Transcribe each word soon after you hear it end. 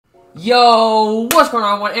Yo, what's going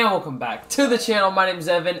on, everyone, and welcome back to the channel. My name is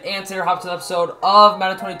Evan, and today we're hopping to an episode of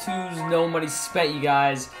Madden 22's No Money Spent, you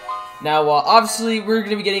guys. Now, obviously, we're going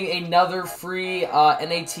to be getting another free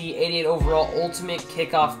NAT 88 overall Ultimate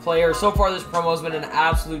Kickoff player. So far, this promo has been an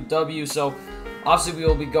absolute W, so obviously we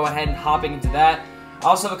will be going ahead and hopping into that. I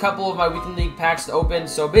also have a couple of my weekly league packs to open,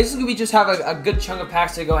 so basically we just have a good chunk of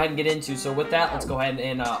packs to go ahead and get into. So with that, let's go ahead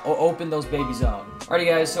and open those babies up. Alrighty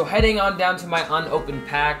guys, so heading on down to my unopened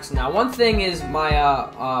packs. Now one thing is my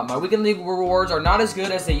my weekend league rewards are not as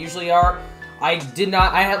good as they usually are. I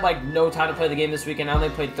had like no time to play the game this weekend. I only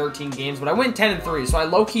played 13 games, but I went 10-3, so I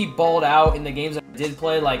low-key balled out in the games I did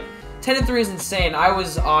play. Like 10-3 is insane. I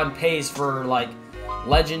was on pace for like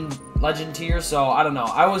legend tier, so I don't know.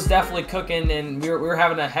 I was definitely cooking, and we were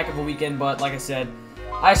having a heck of a weekend, but like I said,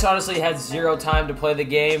 I just honestly had zero time to play the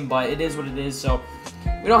game, but it is what it is. So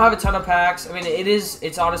we don't have a ton of packs. I mean,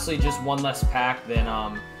 it's honestly just one less pack than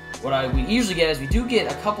what we usually get, as we do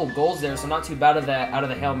get a couple goals there, so not too bad out of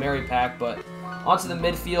the Hail Mary pack. But onto the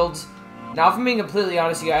midfields. Now, if I'm being completely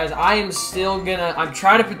honest, you guys, I'm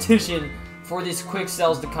trying to petition for these quick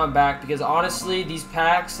sells to come back, because honestly, these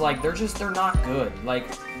packs, like, they're not good. Like,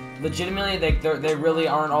 legitimately, they really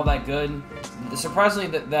aren't all that good. Surprisingly,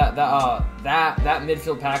 that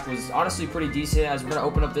midfield pack was honestly pretty decent, as we're gonna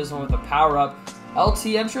open up this one with a power up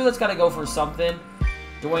LT. I'm sure that's gotta go for something.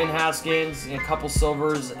 Dwayne Haskins, a couple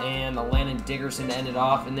silvers, and a Landon Dickerson to end it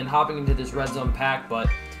off, and then hopping into this red zone pack. But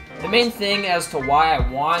the main thing as to why I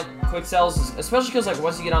want quick sells is, especially because like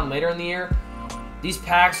once you get on later in the year, these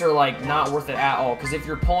packs are like not worth it at all. Because if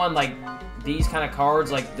you're pulling like these kind of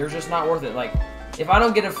cards, like they're just not worth it. Like if I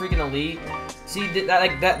don't get a freaking elite, see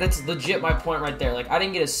that's legit my point right there. Like I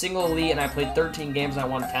didn't get a single elite, and I played 13 games and I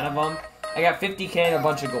won 10 of them. I got 50K and a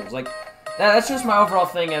bunch of goals. Like that's just my overall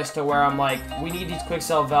thing as to where I'm like, we need these quick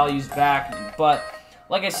sell values back. But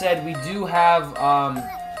like I said, we do have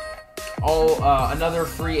another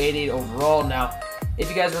free 88 overall. Now, if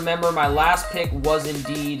you guys remember, my last pick was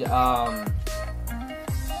indeed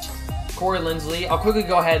Corey Linsley. I'll quickly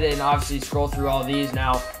go ahead and obviously scroll through all these.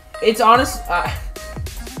 Now, it's honest.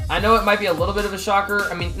 I know it might be a little bit of a shocker.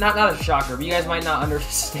 I mean, not a shocker, but you guys might not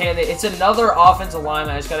understand it. It's another offensive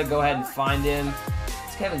lineman. I just got to go ahead and find him.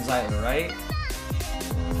 It's Kevin Zeitler, right?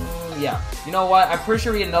 Yeah. You know what? I'm pretty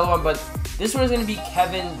sure we get another one, but this one is going to be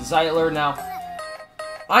Kevin Zeitler. Now,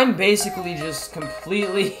 I'm basically just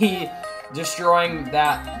completely destroying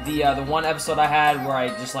the one episode I had where I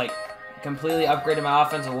just like completely upgraded my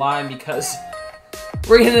offensive line, because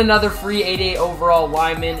we're getting another free 88 overall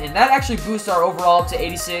lineman, and that actually boosts our overall up to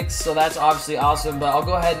 86, so that's obviously awesome. But I'll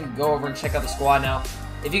go ahead and go over and check out the squad now.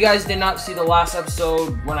 If you guys did not see the last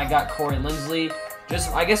episode when I got Corey Linsley,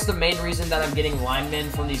 I guess the main reason that I'm getting linemen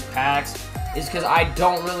from these packs is because I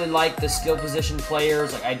don't really like the skill position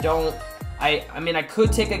players. Like I mean, I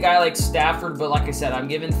could take a guy like Stafford, but like I said, I'm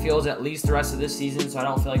giving Fields at least the rest of this season, so I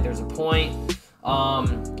don't feel like there's a point.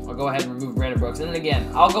 I'll go ahead and remove Brandon Brooks, and then again,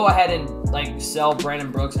 I'll go ahead and like sell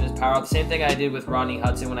Brandon Brooks and his power up. The same thing I did with Rodney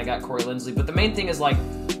Hudson when I got Corey Linsley. But the main thing is, like,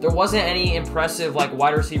 there wasn't any impressive like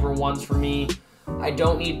wide receiver ones for me. I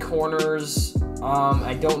don't need corners.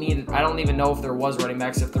 I don't even know if there was running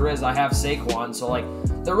backs. If there is, I have Saquon. So like,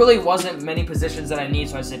 there really wasn't many positions that I need.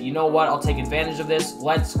 So I said, you know what? I'll take advantage of this.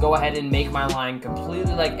 Let's go ahead and make my line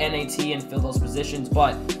completely like NAT and fill those positions.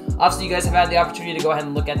 But obviously, you guys have had the opportunity to go ahead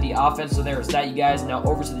and look at the offense. So there's that, you guys. Now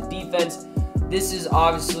over to the defense. This is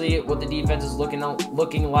obviously what the defense is looking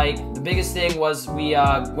like. The biggest thing was we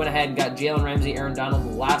went ahead and got Jalen Ramsey, Aaron Donald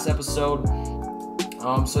the last episode.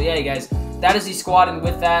 So yeah, you guys, that is the squad, and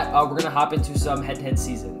with that, we're gonna hop into some head-to-head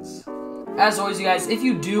seasons. As always, you guys, if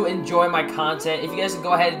you do enjoy my content, if you guys can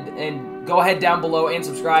go ahead down below and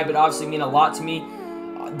subscribe, it obviously mean a lot to me.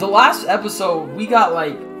 The last episode, we got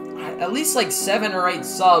like at least like 7 or 8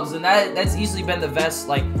 subs, and that's easily been the best.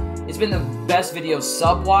 Like, it's been the best video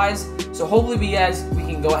sub-wise. So hopefully, we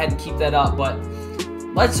can go ahead and keep that up. But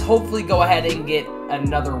let's hopefully go ahead and get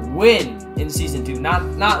another win in Season 2. Not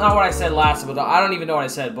what I said last episode. I don't even know what I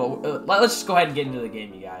said, but let's just go ahead and get into the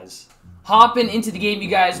game, you guys. Hopping into the game, you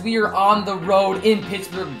guys. We are on the road in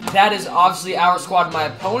Pittsburgh. That is obviously our squad. My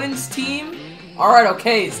opponent's team. Alright,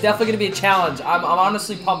 okay. It's definitely going to be a challenge. I'm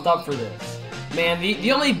honestly pumped up for this. Man,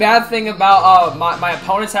 the only bad thing about my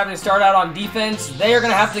opponents having to start out on defense, they are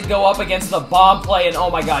going to have to go up against the bomb play, and oh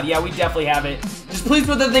my god, yeah, we definitely have it. Just please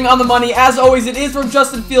put that thing on the money. As always, it is from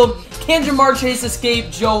Justin Field. Can Jamar Chase escape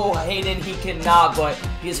Joe Hayden? He cannot, but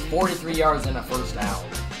he has 43 yards and a first down.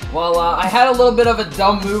 Well, I had a little bit of a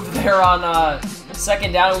dumb move there on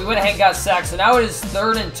second down. We went ahead and got sacked, so now it is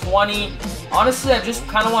 3rd and 20. Honestly, I just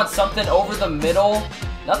kind of want something over the middle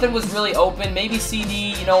Nothing was really open. Maybe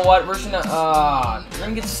CD. You know what? We're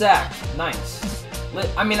gonna get sacked. Nice.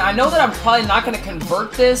 I mean, I know that I'm probably not gonna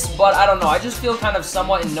convert this, but I don't know. I just feel kind of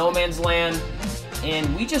somewhat in no man's land,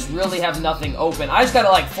 and we just really have nothing open. I just gotta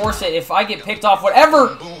like force it. If I get picked off,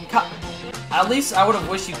 whatever. At least I would have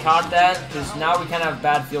wished you caught that, because now we kind of have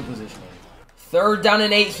bad field positioning. 3rd down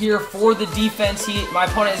and 8 here for the defense. My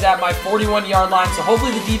opponent is at my 41-yard line, so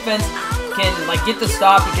hopefully the defense can like get the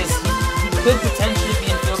stop, because he could potentially be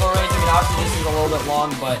in field goal range. I mean, obviously this is a little bit long,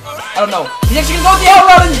 but I don't know. He's actually gonna go with the out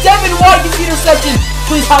route, and Devin White gets the interception.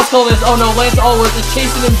 Please house call this. Oh no, Lance Allworth is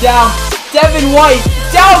chasing him down. Devin White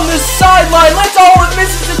down the sideline. Lance Allworth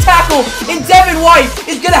misses the tackle, and Devin White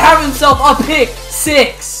is gonna have himself a pick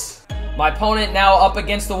 6. My opponent now up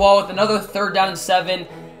against the wall with another 3rd down and 7.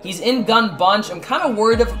 He's in gun bunch. I'm kind of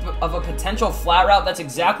worried of a potential flat route. That's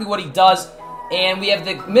exactly what he does. And we have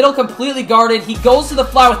the middle completely guarded. He goes to the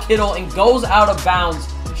flat with Kittle and goes out of bounds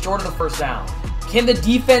short of the 1st down. Can the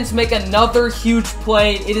defense make another huge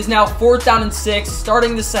play? It is now 4th down and 6.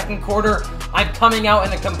 Starting the 2nd quarter, I'm coming out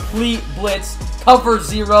in a complete blitz. Cover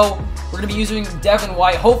 0. We're going to be using Devin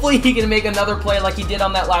White. Hopefully he can make another play like he did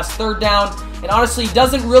on that last 3rd down. And honestly, he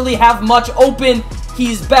doesn't really have much open.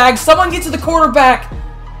 He's bagged. Someone get to the quarterback.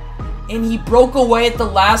 And he broke away at the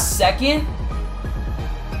last second.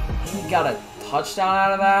 And he got a touchdown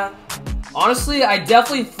out of that. Honestly, I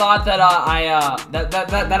definitely thought that I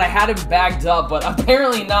had him bagged up, but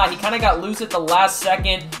apparently not. He kind of got loose at the last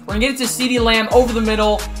second. We're gonna get it to CeeDee Lamb over the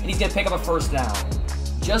middle, and he's gonna pick up a 1st down.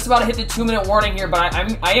 Just about to hit the 2-minute warning here, but I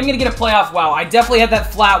am gonna get a playoff. Wow, I definitely had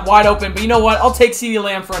that flat wide open, but you know what? I'll take CeeDee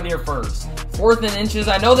Lamb for a near first. 4th and inches.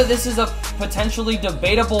 I know that this is a potentially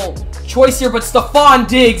debatable choice here, but Stephon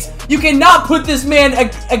Diggs, you cannot put this man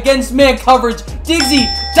against man coverage. Diggsy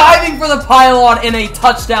diving for the pylon and a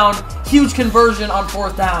touchdown. Huge conversion on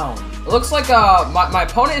 4th down. It looks like my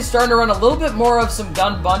opponent is starting to run a little bit more of some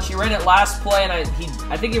gun bunch. He ran it last play, and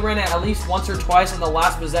I think he ran it at least once or twice in the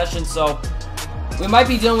last possession, so we might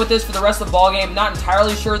be dealing with this for the rest of the ballgame. Not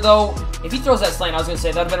entirely sure, though. If he throws that slant, I was going to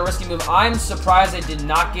say that would have been a risky move. I'm surprised I did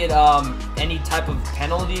not get any type of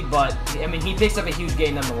penalty, but, I mean, he picks up a huge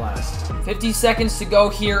gain nonetheless. 50 seconds to go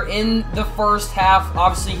here in the 1st half.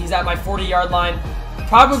 Obviously, he's at my 40-yard line.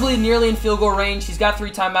 Probably nearly in field goal range. He's got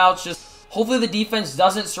 3 timeouts. Just hopefully the defense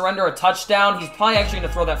doesn't surrender a touchdown. He's probably actually going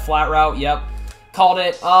to throw that flat route. Yep. Called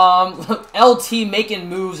it. LT making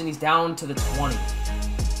moves, and he's down to the 20.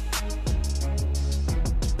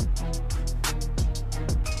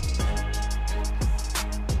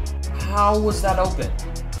 How was that open?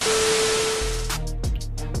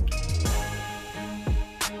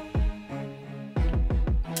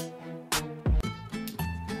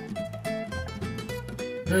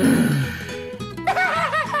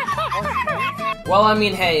 Well, I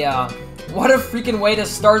mean, hey, what a freaking way to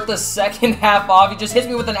start the 2nd half off. He just hits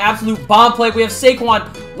me with an absolute bomb play. We have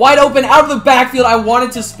Saquon wide open out of the backfield. I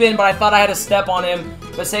wanted to spin, but I thought I had a step on him.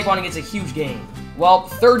 But Saquon gets a huge gain. Well,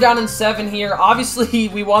 3rd down and 7 here. Obviously,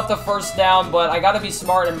 we want the 1st down, but I got to be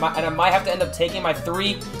smart, and I might have to end up taking my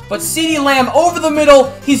 3. But CeeDee Lamb over the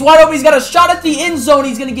middle. He's wide open. He's got a shot at the end zone.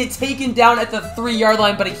 He's going to get taken down at the 3-yard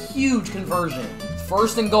line, but a huge conversion.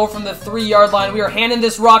 1st and goal from the 3-yard line. We are handing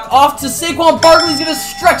this rock off to Saquon Barkley. He's going to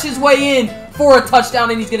stretch his way in for a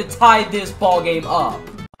touchdown, and he's going to tie this ball game up.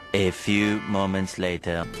 A few moments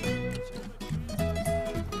later.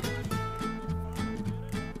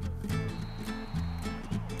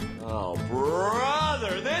 Oh,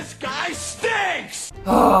 brother, this guy stinks!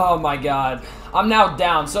 Oh, my God. I'm now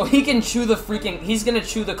down, so he can chew the he's going to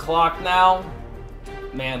chew the clock now.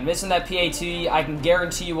 Man, missing that PAT, I can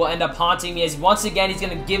guarantee you will end up haunting me, as once again, he's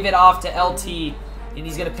going to give it off to LT, and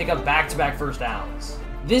he's going to pick up back-to-back 1st downs.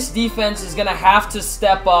 This defense is going to have to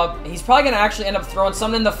step up. He's probably going to actually end up throwing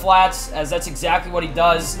something in the flats, as that's exactly what he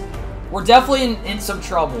does. We're definitely in some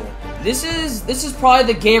trouble. This is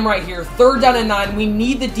probably the game right here. 3rd down and 9. We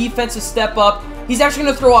need the defense to step up. He's actually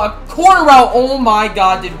going to throw a corner route. Oh my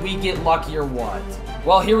God, did we get lucky or what?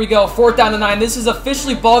 Well, here we go. 4th down and 9. This is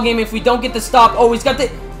officially ball game if we don't get the stop. Oh, he's got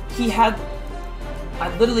the...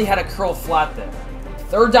 I literally had a curl flat there.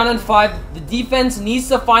 3rd down and 5. The defense needs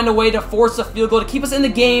to find a way to force a field goal to keep us in the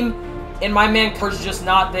game. And my man Kerr's just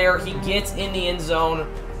not there. He gets in the end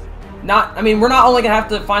zone. I mean, we're not only going to have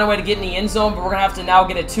to find a way to get in the end zone, but we're going to have to now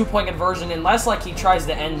get a 2-point conversion, unless, like, he tries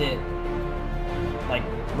to end it, like,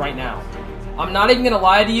 right now. I'm not even going to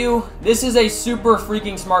lie to you. This is a super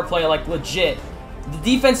freaking smart play, like, legit. The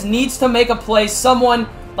defense needs to make a play. Someone,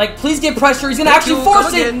 like, please get pressure. He's going to actually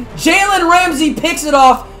force it. Jalen Ramsey picks it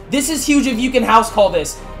off. This is huge if you can house call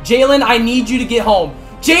this. Jalen, I need you to get home.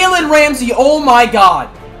 Jalen Ramsey, oh my God.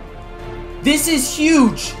 This is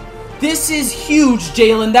huge. This is huge,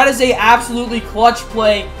 Jalen. That is a absolutely clutch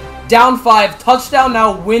play. Down 5. Touchdown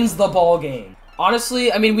now wins the ball game.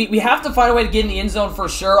 Honestly, I mean, we have to find a way to get in the end zone for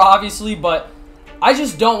sure, obviously, but I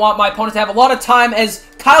just don't want my opponent to have a lot of time as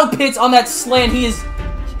Kyle Pitts on that slant. He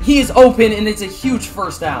is open, and it's a huge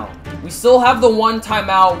first down. We still have the 1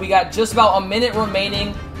 timeout. We got just about a minute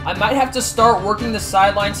remaining. I might have to start working the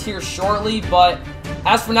sidelines here shortly, but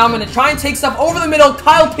as for now, I'm going to try and take stuff over the middle.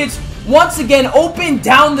 Kyle Pitts once again open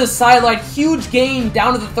down the sideline. Huge gain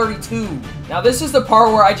down to the 32. Now, this is the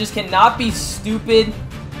part where I just cannot be stupid.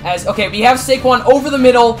 Okay, we have Saquon over the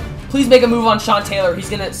middle. Please make a move on Sean Taylor.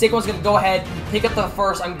 Saquon's gonna go ahead, pick up the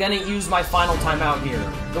first. I'm gonna use my final timeout here.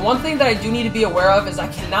 The one thing that I do need to be aware of is I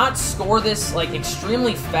cannot score this like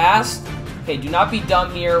extremely fast. Okay, do not be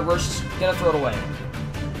dumb here. We're just gonna throw it away.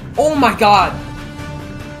 Oh my god.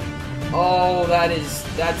 Oh, that's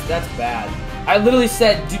bad. I literally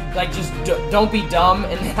said don't be dumb,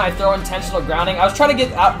 and then I throw intentional grounding. I was trying to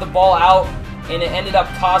get the ball out, and it ended up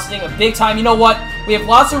costing a big time. You know what? We have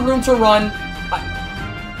lots of room to run.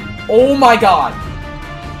 Oh my god.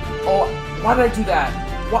 Oh, why did I do that?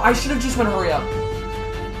 Well, I should have just went hurry up.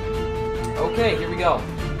 Okay, here we go.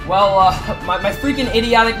 Well, my freaking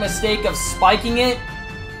idiotic mistake of spiking it.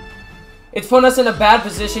 It's putting us in a bad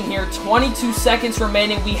position here. 22 seconds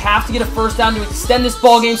remaining. We have to get a first down to extend this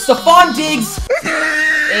ball game. Stephon Diggs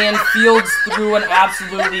and Fields threw an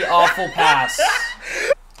absolutely awful pass.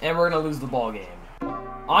 And we're going to lose the ball game.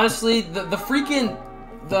 Honestly,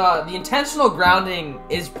 the intentional grounding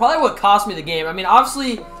is probably what cost me the game. I mean,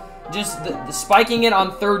 obviously, just the spiking it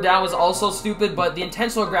on 3rd down was also stupid, but the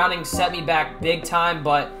intentional grounding set me back big time.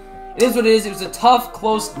 But it is what it is. It was a tough,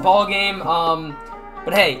 close ball game.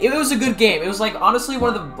 But hey, it was a good game. It was like honestly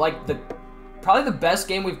one of the probably the best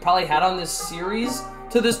game we've probably had on this series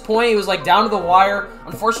to this point. It was like down to the wire.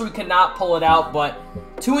 Unfortunately, we could not pull it out, but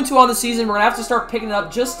 2-2 on the season. We're gonna have to start picking it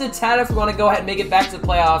up just a tad if we want to go ahead and make it back to the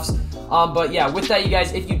playoffs. But yeah, with that, you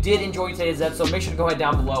guys, if you did enjoy today's episode, make sure to go ahead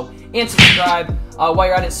down below and subscribe. While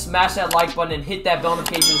you're at it, smash that like button and hit that bell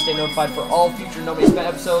notification to stay notified for all future Nobody Spent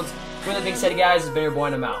episodes. With that being said, guys, it's been your boy,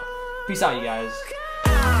 and I'm out. Peace out, you guys.